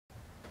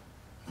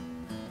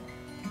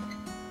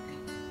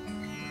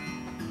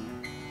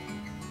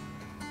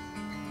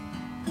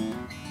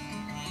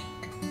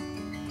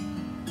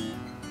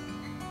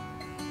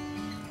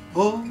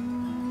Oh,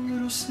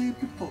 little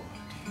sleepy boy,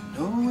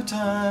 do you know what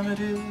time it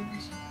is?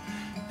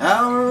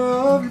 Hour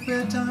of your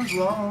bedtime's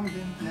long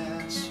been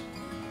past.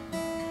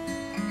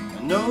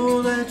 I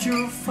know that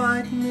you're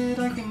fighting it,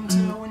 I can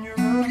tell when you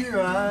rub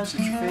your eyes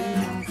that you're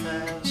fading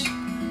fast,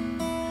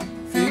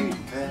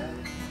 fading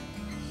fast.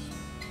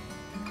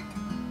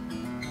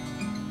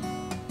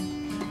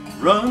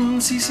 Run,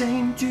 see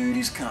St.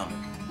 Judy's Comet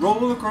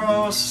roll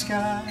across the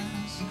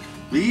skies,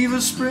 leave a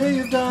spray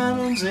of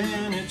diamonds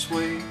in its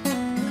wake.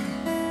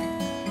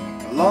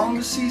 I long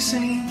to see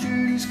St.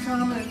 Judy's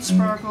Comet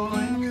sparkle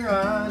in your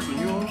eyes when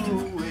you're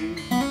away,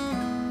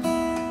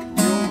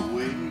 you're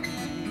away.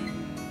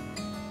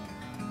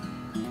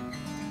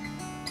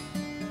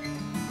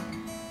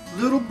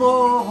 Little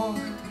boy,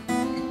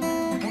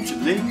 won't you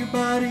lay your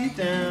body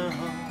down?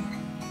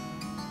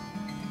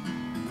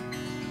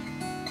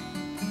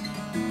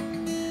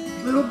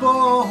 Little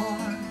boy,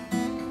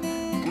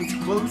 won't you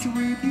close your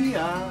weepy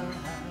eyes?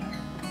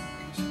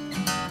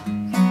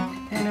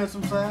 Ain't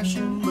nothing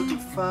flashing but the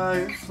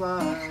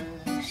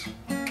fireflies.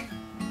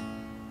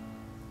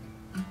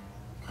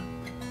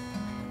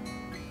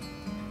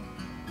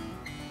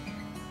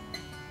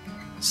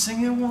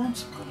 Sing it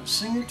once, I'm gonna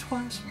sing it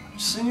twice, I'm gonna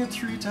sing it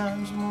 3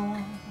 times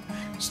more.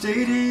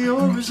 Stay till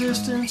your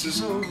resistance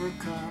is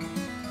overcome.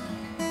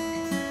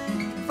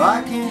 If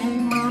I can't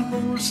hang my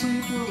poor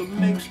sleep, well, it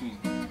makes me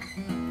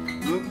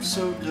look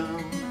so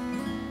dumb,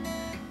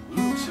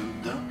 look so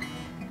dumb.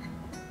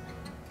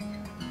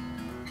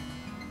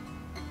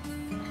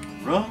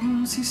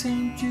 Run, see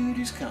St.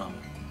 Judy's Comet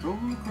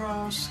roll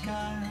across the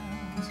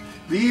skies,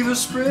 leave a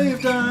spray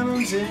of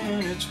diamonds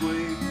in its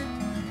wake.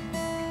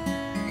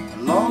 I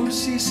long to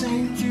see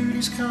St.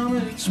 Judy's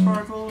Comet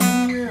sparkle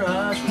in your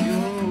eyes when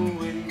you're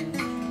away,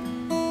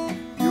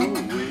 you're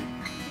away.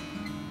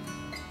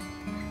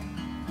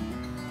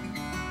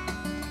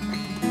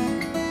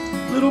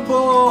 Little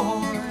boy,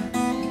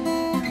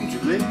 won't you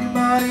lay your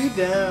body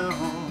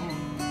down?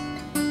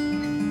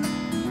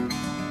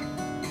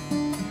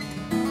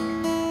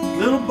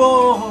 Little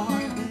boy,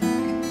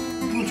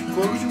 won't you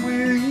close your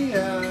weary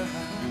eyes?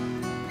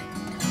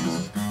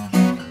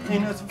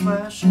 Ain't nothing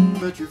flashing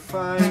but your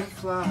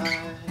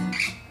fireflies.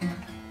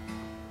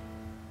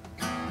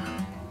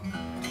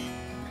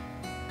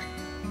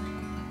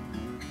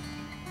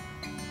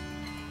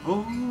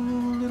 Oh,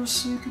 little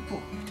sleepy boy,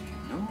 do you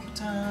know what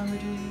time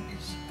it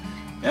is?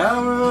 The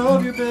hour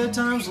of your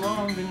bedtime's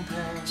long been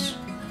past.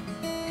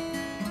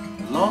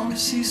 I long to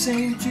see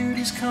St.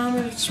 Judy's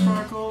Comet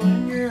sparkle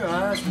in your